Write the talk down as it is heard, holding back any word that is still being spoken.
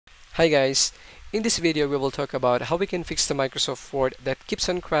Hi guys, in this video we will talk about how we can fix the Microsoft Word that keeps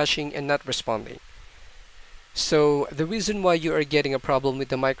on crashing and not responding. So the reason why you are getting a problem with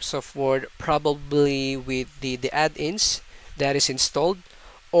the Microsoft Word, probably with the add-ins that is installed,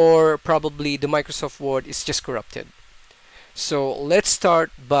 or probably the Microsoft Word is just corrupted. So let's start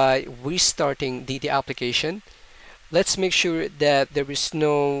by restarting the application. Let's make sure that there is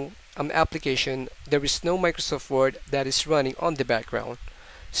no there is no Microsoft Word that is running on the background.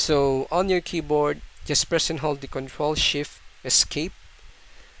 So on your keyboard, just press and hold the Control Shift Escape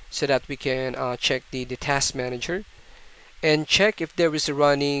so that we can check the task manager and check if there is a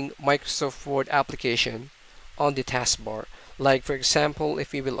running Microsoft Word application on the taskbar. Like for example,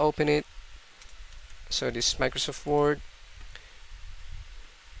 if we will open it, so this is Microsoft Word.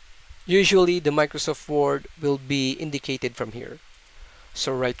 Usually the Microsoft Word will be indicated from here.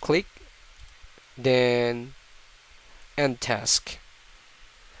 So right click, then End Task.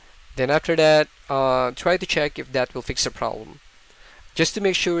 Then after that, try to check if that will fix the problem. Just to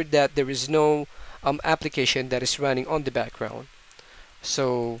make sure that there is no application that is running on the background.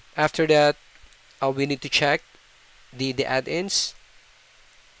 So after that, we need to check the add-ins.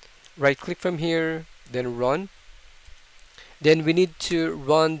 Right click from here, then run. Then we need to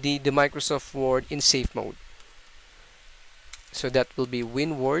run the Microsoft Word in safe mode. So that will be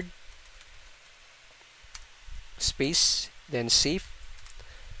Winword space, then save.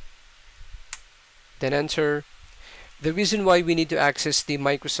 Then enter. The reason why we need to access the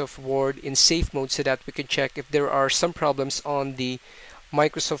Microsoft Word in safe mode so that we can check if there are some problems on the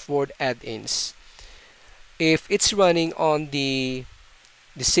Microsoft Word add-ins. If it's running on the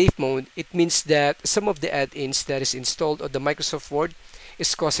safe mode, it means that some of the add-ins that is installed on the Microsoft Word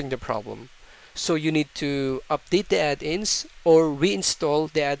is causing the problem. So you need to update the add-ins or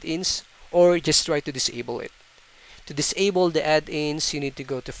reinstall the add-ins or just try to disable it. To disable the add-ins, you need to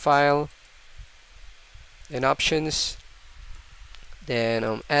go to File, then Options,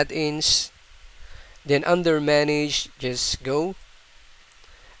 then Add-ins, then under Manage, just go.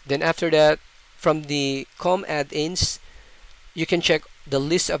 Then after that, from the COM add-ins, you can check the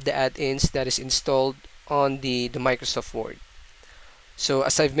list of the add-ins that is installed on the Microsoft Word. So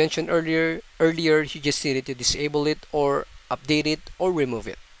as I've mentioned earlier, you just needed to disable it or update it or remove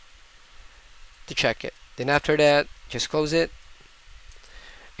it to check it. Then after that, just close it.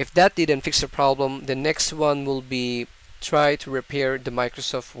 If that didn't fix the problem, the next one will be try to repair the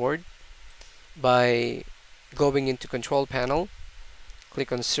Microsoft Word by going into Control Panel,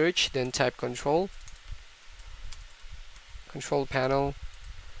 click on Search, then type Control Panel,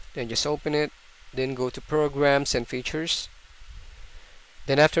 then just open it, then go to Programs and Features.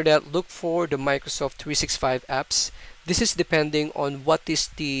 Then after that, look for the Microsoft 365 apps. This is depending on what is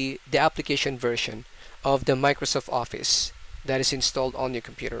the application version of the Microsoft Office that is installed on your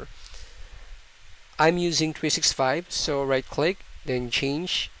computer. I'm using 365, so right click, then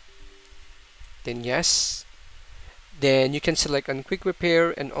change, then yes. Then you can select on Quick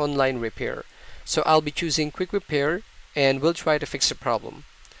Repair and Online Repair. So I'll be choosing Quick Repair and we'll try to fix the problem.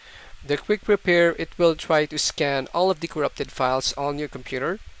 The Quick Repair, it will try to scan all of the corrupted files on your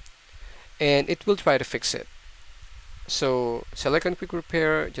computer and it will try to fix it. So select on Quick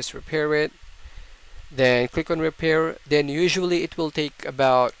Repair, just repair it, then click on Repair. Then usually it will take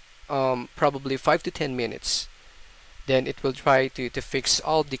about probably 5 to 10 minutes. Then it will try to fix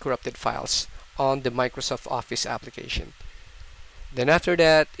all the corrupted files on the Microsoft Office application. Then after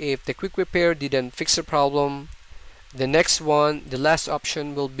that, if the Quick Repair didn't fix the problem, the next one, the last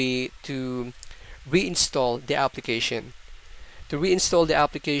option will be to reinstall the application. To reinstall the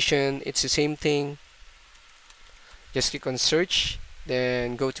application, it's the same thing. Just click on Search,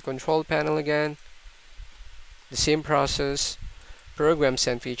 then go to Control Panel again. The same process, Programs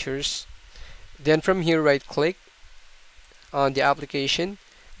and Features. Then from here, right click on the application,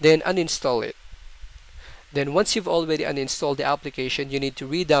 then uninstall it. Then once you've already uninstalled the application, you need to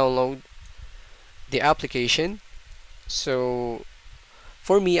re-download the application. So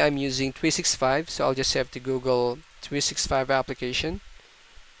for me, I'm using 365, so I'll just have to Google 365 application,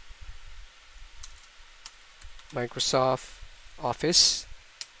 Microsoft Office.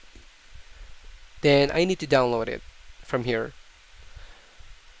 Then I need to download it from here.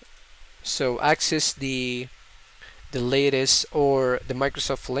 So access the latest or the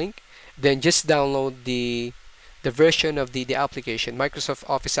Microsoft link, then just download the version of the application, Microsoft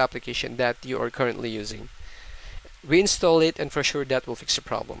Office application that you are currently using. Reinstall it and for sure that will fix the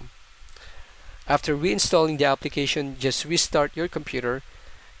problem. After reinstalling the application, just restart your computer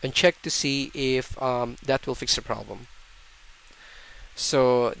and check to see if that will fix the problem.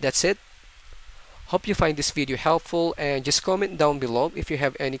 So that's it. Hope you find this video helpful, and just comment down below if you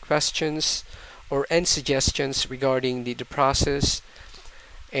have any questions or any suggestions regarding the process.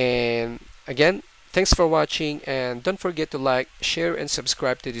 And again, thanks for watching, and don't forget to like, share, and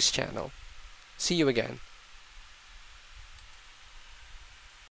subscribe to this channel. See you again.